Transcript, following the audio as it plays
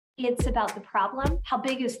It's about the problem. How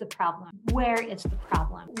big is the problem? Where is the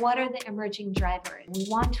problem? What are the emerging drivers? We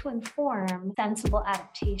want to inform sensible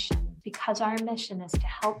adaptation because our mission is to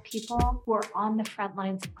help people who are on the front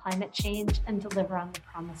lines of climate change and deliver on the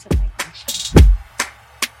promise of migration.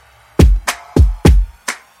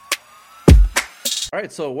 All right,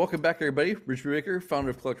 so welcome back, everybody. Rich Baker,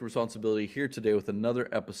 founder of Collective Responsibility, here today with another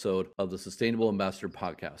episode of the Sustainable Ambassador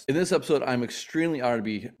Podcast. In this episode, I'm extremely honored to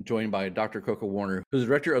be joined by Dr. Coco Warner, who's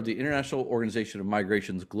director of the International Organization of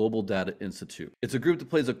Migration's Global Data Institute. It's a group that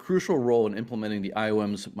plays a crucial role in implementing the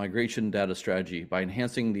IOM's migration data strategy by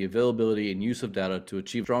enhancing the availability and use of data to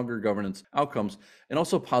achieve stronger governance outcomes and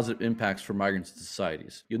also positive impacts for migrants and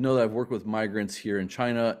societies. You'll know that I've worked with migrants here in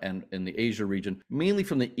China and in the Asia region, mainly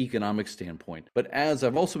from the economic standpoint. But as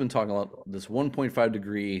I've also been talking about this 1.5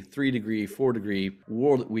 degree, 3 degree, 4 degree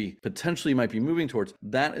world that we potentially might be moving towards,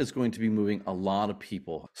 that is going to be moving a lot of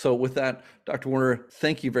people. So with that, Dr. Warner,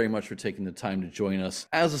 thank you very much for taking the time to join us.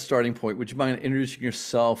 As a starting point, would you mind introducing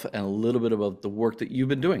yourself and a little bit about the work that you've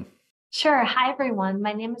been doing? Sure. Hi, everyone.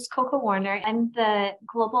 My name is Coco Warner. I'm the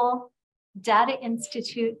Global Data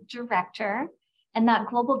Institute Director. And that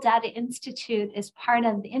Global Data Institute is part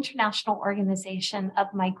of the International Organization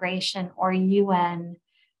of Migration, or UN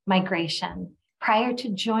Migration. Prior to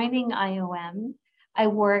joining IOM, I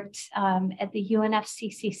worked at the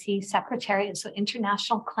UNFCCC Secretariat, so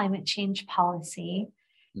International Climate Change Policy.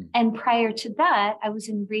 And prior to that, I was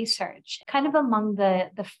in research, kind of among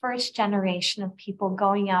the first generation of people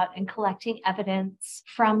going out and collecting evidence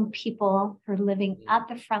from people who are living at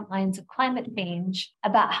the front lines of climate change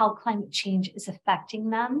about how climate change is affecting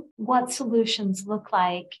them, what solutions look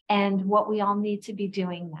like, and what we all need to be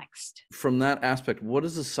doing next. From that aspect, what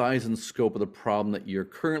is the size and scope of the problem that you're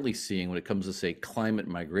currently seeing when it comes to, say, climate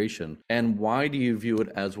migration? And why do you view it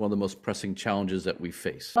as one of the most pressing challenges that we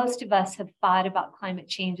face? Most of us have thought about climate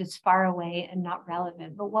change as far away and not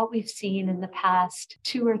relevant. But what we've seen in the past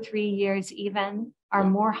 2 or 3 years even are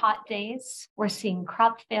more hot days. We're seeing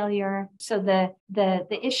crop failure. So the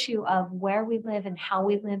issue of where we live and how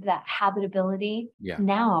we live, that habitability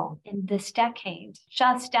now in this decade,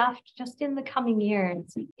 just in the coming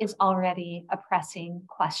years, is already a pressing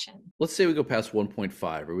question. Let's say we go past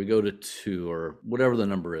 1.5 or we go to 2 or whatever the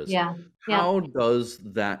number is. How does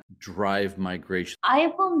that drive migration?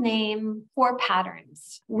 I will name 4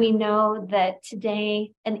 patterns. We know that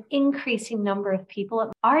today an increasing number of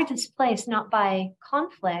people are displaced not by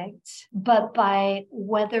conflict, but by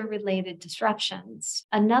weather-related disruptions.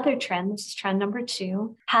 Another trend, this is trend number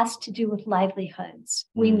 2, has to do with livelihoods.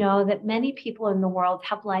 We know that many people in the world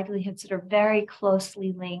have livelihoods that are very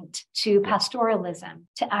closely linked to pastoralism,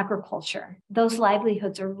 to agriculture. Those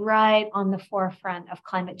livelihoods are right on the forefront of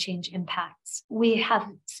climate change impacts. We have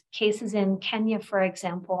cases in Kenya, for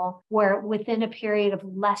example, where within a period of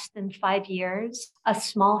less than 5 years, a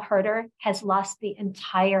small herder has lost the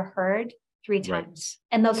entire herd 3 times.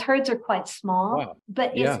 And those herds are quite small,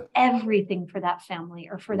 but it's everything for that family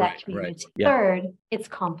or for that community. Third, it's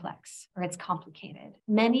complex or it's complicated.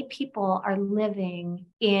 Many people are living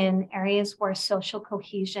in areas where social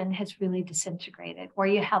cohesion has really disintegrated, where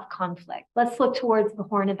you have conflict. Let's look towards the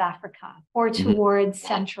Horn of Africa or towards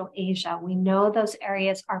Central Asia. We know those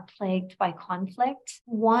areas are plagued by conflict.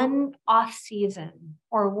 One off season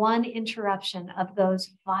or one interruption of those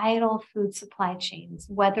vital food supply chains,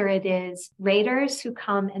 whether it is raiders who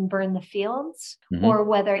come and burn the fields, or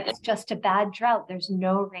whether it's just a bad drought, there's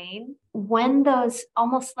no rain. When those,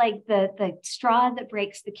 almost like the straw that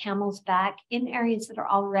breaks the camel's back in areas that are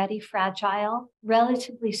already fragile,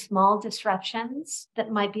 relatively small disruptions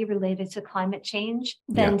that might be related to climate change,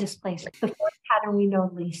 then displace it. The 4th pattern we know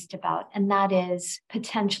least about, and that is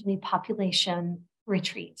potentially population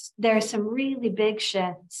retreats. There are some really big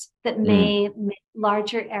shifts that may make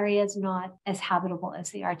larger areas not as habitable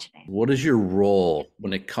as they are today. What is your role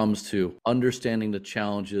when it comes to understanding the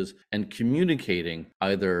challenges and communicating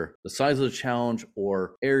either the size of the challenge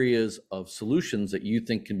or areas of solutions that you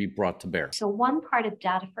think can be brought to bear? So one part of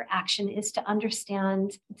data for action is to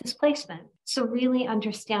understand displacement. So really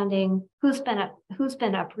understanding who's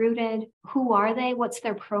been uprooted, who are they, what's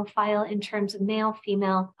their profile in terms of male,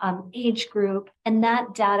 female, age group, and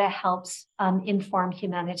that data helps inform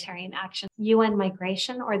humanitarian action. UN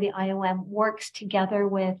Migration, or the IOM, works together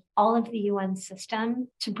with all of the UN system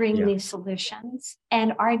to bring these solutions.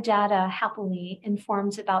 And our data happily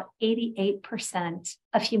informs about 88%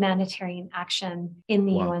 of humanitarian action in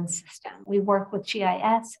the UN system. We work with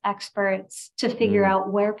GIS experts to figure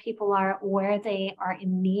out where people are, where they are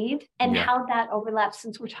in need, and how that overlaps.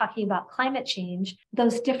 Since we're talking about climate change,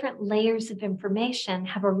 those different layers of information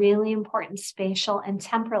have a really important spatial and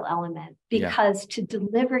temporal element. because to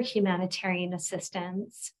deliver humanitarian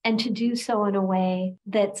assistance and to do so in a way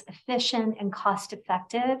that's efficient and cost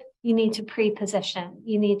effective, you need to pre-position.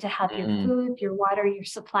 You need to have your food, your water, your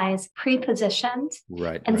supplies pre-positioned.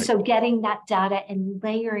 And so getting that data and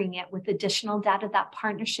layering it with additional data, that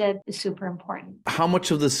partnership is super important. How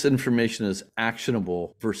much of this information is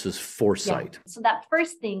actionable versus foresight? So that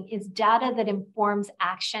first thing is data that informs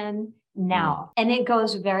action now. And it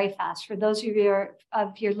goes very fast. For those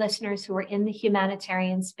of your listeners who are in the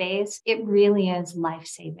humanitarian space, it really is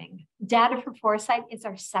life-saving. Data for foresight is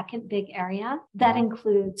our second big area. That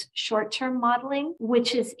includes short-term modeling,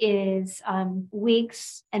 which is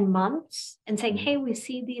weeks and months, and saying, hey, we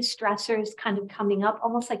see these stressors kind of coming up,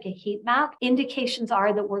 almost like a heat map. Indications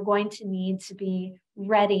are that we're going to need to be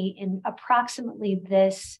ready in approximately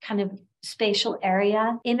this kind of spatial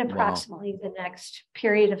area in approximately the next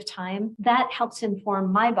period of time. That helps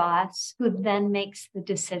inform my boss, who then makes the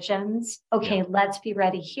decisions. Okay, let's be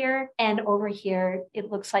ready here. And over here,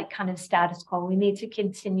 it looks like kind of status quo. We need to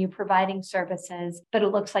continue providing services, but it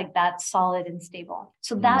looks like that's solid and stable.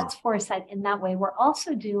 So that's foresight in that way. We're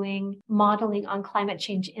also doing modeling on climate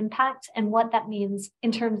change impacts and what that means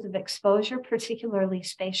in terms of exposure, particularly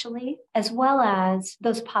spatially, as well as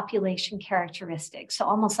those population characteristics. So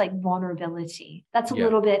almost like vulnerability. That's a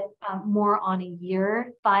little bit more on a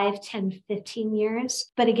year, 5, 10, 15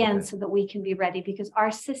 years. But again, so that we can be ready, because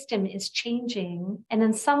our system is changing. And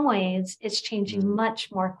in some ways, it's changing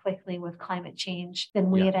much more quickly with climate change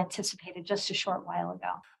than we had anticipated just a short while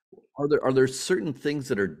ago. Are there certain things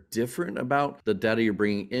that are different about the data you're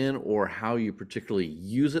bringing in, or how you particularly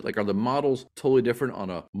use it? Like, are the models totally different on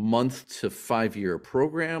a month to 5-year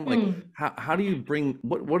program? Like, how do you bring,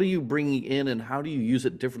 what are you bringing in, and how do you use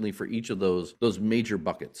it differently for each of those major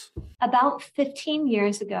buckets? About 15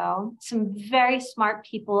 years ago, some very smart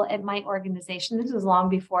people at my organization, this was long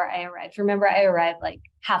before I arrived. Remember, I arrived like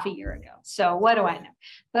half a year ago. So what do I know?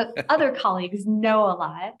 But other colleagues know a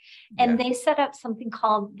lot. And they set up something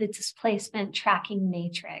called the Displacement Tracking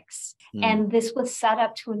Matrix. And this was set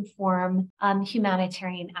up to inform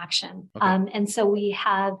humanitarian action. And so we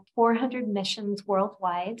have 400 missions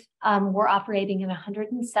worldwide. We're operating in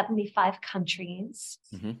 175 countries.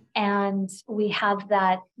 And we have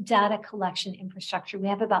that data collection infrastructure. We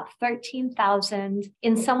have about 13,000,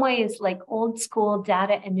 in some ways, like old school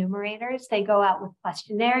data enumerators. They go out with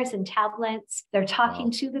questionnaires and tablets. They're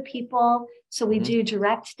talking to the people. So we do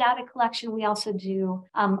direct data collection. We also do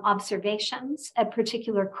observations at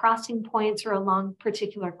particular crossing points or along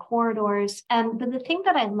particular corridors. But the thing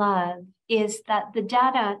that I love is that the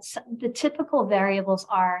data, the typical variables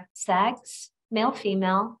are sex, male,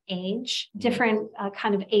 female, age, different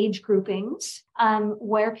kind of age groupings,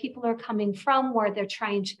 where people are coming from, where they're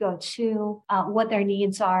trying to go to, what their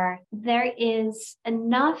needs are. There is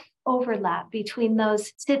enough overlap between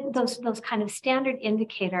those kind of standard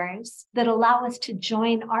indicators that allow us to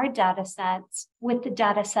join our data sets with the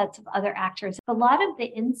data sets of other actors. A lot of the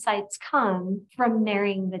insights come from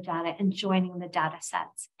marrying the data and joining the data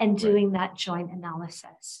sets and doing that joint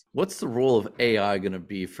analysis. What's the role of AI going to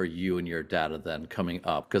be for you and your data then coming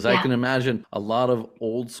up? Because I can imagine a lot of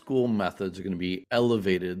old school methods are going to be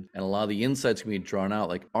elevated and a lot of the insights can be drawn out.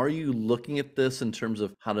 Like, are you looking at this in terms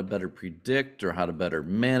of how to better predict or how to better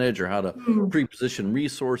manage or how to pre-position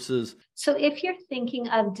resources? So if you're thinking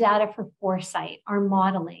of data for foresight or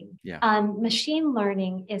modeling, machine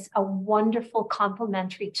learning is a wonderful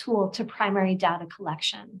complementary tool to primary data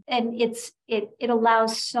collection. And it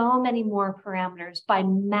allows so many more parameters by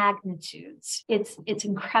magnitudes. It's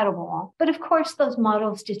incredible. But of course, those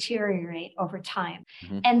models deteriorate over time.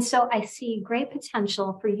 And so I see great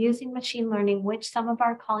potential for using machine learning, which some of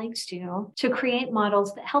our colleagues do, to create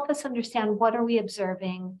models that help us understand what are we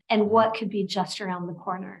observing and what could be just around the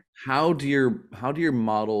corner. How do your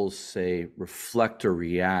models, say, reflect or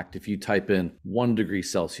react if you type in 1 degree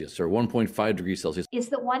Celsius or 1.5 degrees Celsius? Is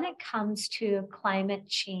that when it comes to climate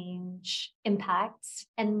change impacts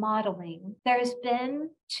and modeling, there's been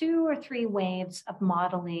 2 or 3 waves of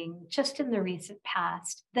modeling just in the recent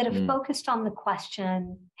past that have focused on the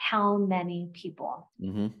question, how many people?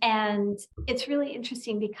 And it's really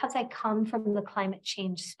interesting because I come from the climate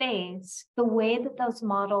change space, the way that those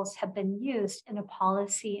models have been used in a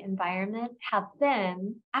policy environment have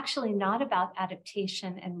been actually not about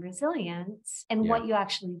adaptation and resilience and what you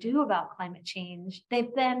actually do about climate change.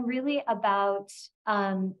 They've been really about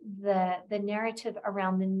the narrative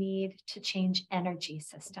around the need to change energy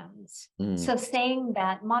systems. So saying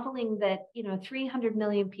that, modeling that, 300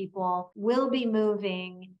 million people will be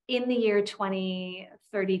moving in the year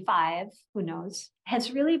 2035, who knows,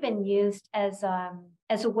 has really been used as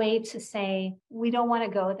as a way to say, we don't want to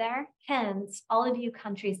go there. Hence, all of you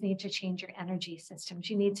countries need to change your energy systems.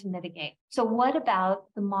 You need to mitigate. So what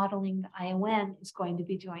about the modeling that ION is going to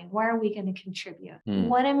be doing? Where are we going to contribute?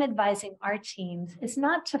 What I'm advising our teams is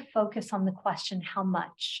not to focus on the question, how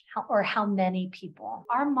much or how many people.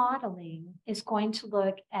 Our modeling is going to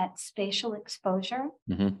look at spatial exposure,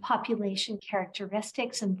 population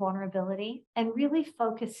characteristics and vulnerability, and really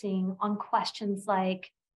focusing on questions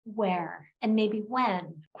like where and maybe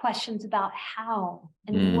when, questions about how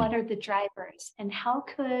and what are the drivers and how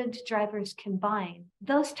could drivers combine.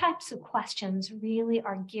 Those types of questions really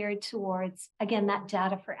are geared towards, again, that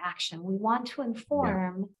data for action. We want to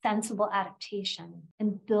inform sensible adaptation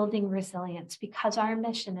and building resilience, because our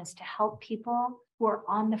mission is to help people who are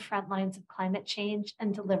on the front lines of climate change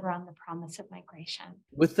and deliver on the promise of migration.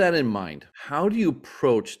 With that in mind, how do you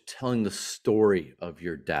approach telling the story of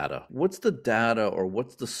your data? What's the data or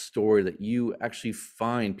what's the story that you actually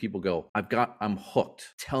find people go, I'm hooked.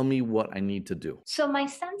 Tell me what I need to do. So my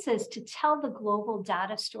sense is to tell the global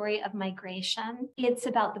data story of migration, it's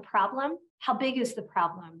about the problem. How big is the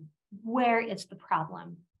problem? Where is the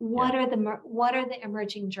problem? What are the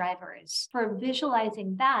emerging drivers? For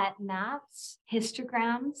visualizing that, maps,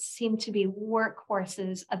 histograms seem to be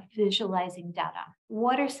workhorses of visualizing data.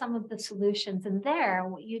 What are some of the solutions? And there,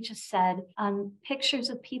 what you just said, pictures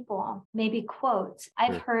of people, maybe quotes.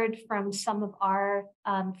 I've heard from some of our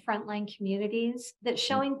frontline communities that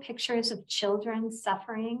showing pictures of children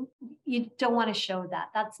suffering, you don't want to show that.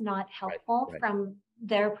 That's not helpful from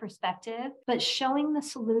their perspective, but showing the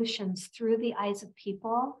solutions through the eyes of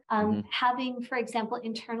people. Having, for example,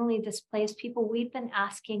 internally displaced people, we've been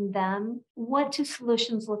asking them, what do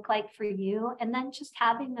solutions look like for you? And then just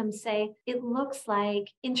having them say, it looks like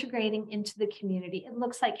integrating into the community. It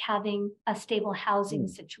looks like having a stable housing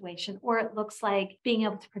situation, or it looks like being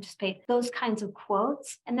able to participate, those kinds of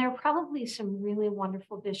quotes. And there are probably some really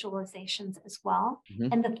wonderful visualizations as well.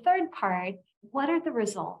 And the third part, what are the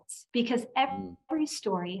results? Because every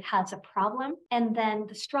story has a problem, and then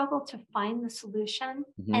the struggle to find the solution,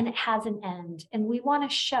 and it has an end. And we want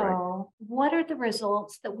to show what are the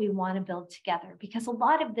results that we want to build together, because a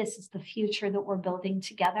lot of this is the future that we're building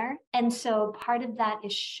together. And so part of that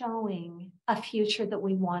is showing a future that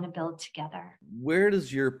we want to build together. Where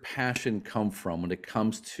does your passion come from when it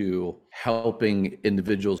comes to helping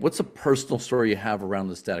individuals? What's a personal story you have around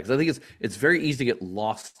this data? Because I think it's very easy to get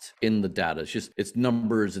lost in the data. It's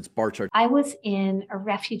numbers, it's bar charts. I was in a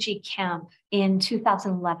refugee camp in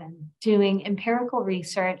 2011 doing empirical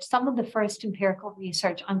research, some of the first empirical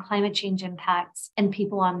research on climate change impacts and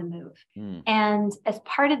people on the move. And as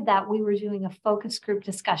part of that, we were doing a focus group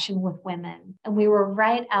discussion with women. And we were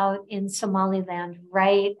right out in Somaliland,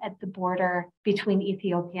 right at the border between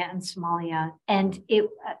Ethiopia and Somalia. And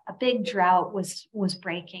a big drought was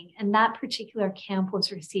breaking. And that particular camp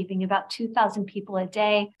was receiving about 2,000 people a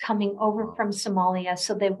day coming over from Somalia.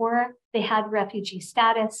 So they had refugee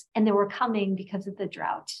status, and they were coming because of the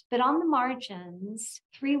drought. But on the margins,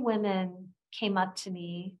 3 women came up to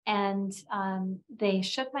me and they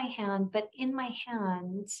shook my hand, but in my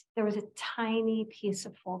hand, there was a tiny piece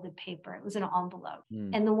of folded paper. It was an envelope.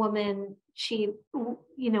 And the woman,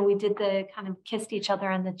 we did the kind of kissed each other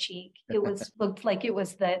on the cheek. It looked like it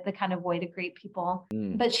was the kind of way to greet people.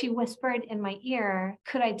 But she whispered in my ear,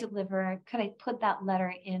 could I put that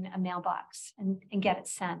letter in a mailbox and get it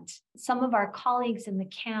sent? Some of our colleagues in the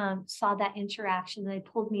camp saw that interaction. They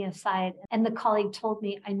pulled me aside, and the colleague told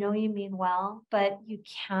me, I know you mean well, but you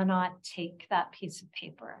cannot take that piece of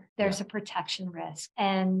paper. There's a protection risk.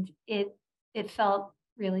 And it felt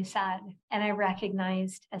really sad. And I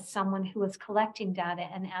recognized, as someone who was collecting data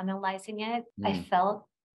and analyzing it, I felt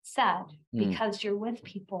sad because you're with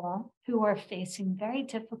people who are facing very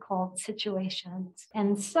difficult situations.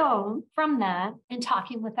 And so from that, in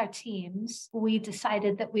talking with our teams, we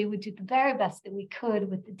decided that we would do the very best that we could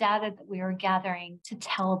with the data that we were gathering to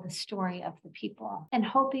tell the story of the people, and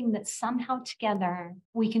hoping that somehow together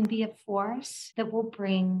we can be a force that will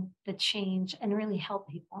bring the change and really help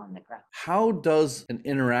people on the ground. How does an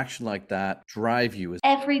interaction like that drive you?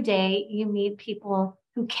 Every day you meet people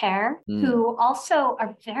who care, who also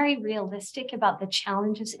are very realistic about the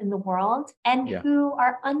challenges in the world, and who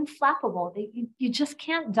are unflappable. You just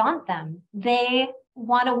can't daunt them. They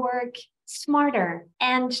want to work smarter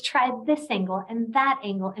and try this angle and that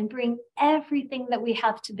angle and bring everything that we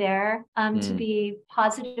have to bear to be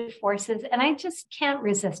positive forces. And I just can't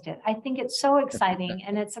resist it. I think it's so exciting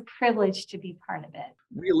and it's a privilege to be part of it.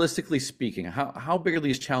 Realistically speaking, how big are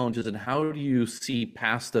these challenges, and how do you see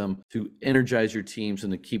past them to energize your teams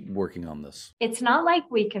and to keep working on this? It's not like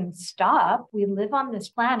we can stop. We live on this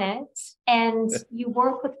planet, and you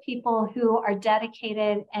work with people who are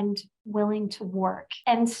dedicated and willing to work.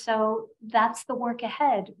 And so that's the work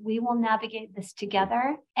ahead. We will navigate this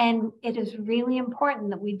together. And it is really important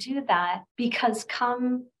that we do that, because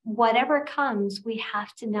whatever comes, we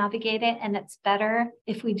have to navigate it. And it's better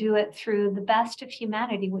if we do it through the best of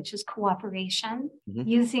humanity, which is cooperation,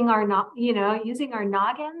 using our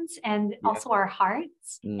noggins and also our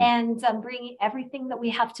hearts, and bringing everything that we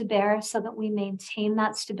have to bear so that we maintain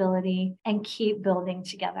that stability and keep building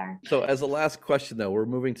together. So as a last question, though, we're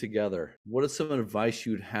moving together. What is some advice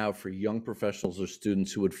you'd have for young professionals or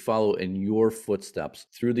students who would follow in your footsteps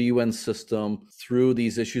through the UN system, through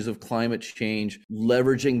these issues of climate change,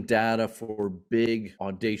 leveraging data for big,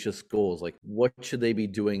 audacious goals? Like, what should they be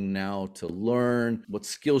doing now to learn? What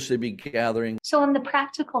skills should they be gathering? So in the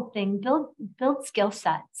practical thing, build skill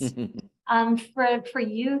sets. For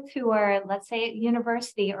youth who are, let's say, at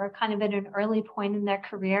university or kind of at an early point in their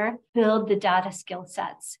career, build the data skill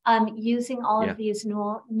sets. Using all of these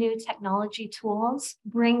new technology tools,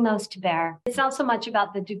 bring those to bear. It's not so much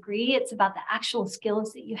about the degree, it's about the actual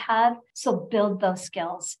skills that you have. So build those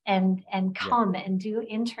skills and come and do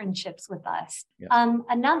internships with us.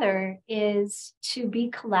 Another is to be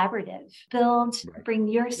collaborative. Bring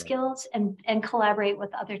your skills and collaborate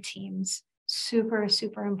with other teams. Super,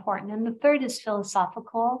 super important. And the third is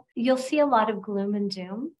philosophical. You'll see a lot of gloom and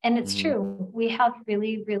doom. And it's true. We have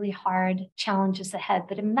really, really hard challenges ahead.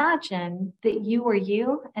 But imagine that you were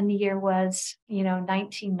you and the year was,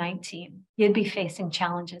 1919. You'd be facing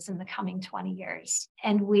challenges in the coming 20 years.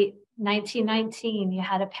 And 1919, you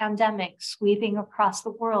had a pandemic sweeping across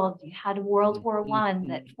the world. You had World War I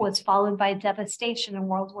that was followed by devastation in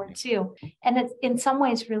World War II. And it, in some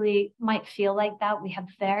ways, really might feel like that. We have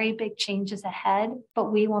very big changes ahead,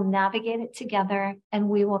 but we will navigate it together and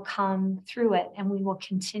we will come through it and we will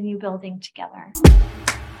continue building together.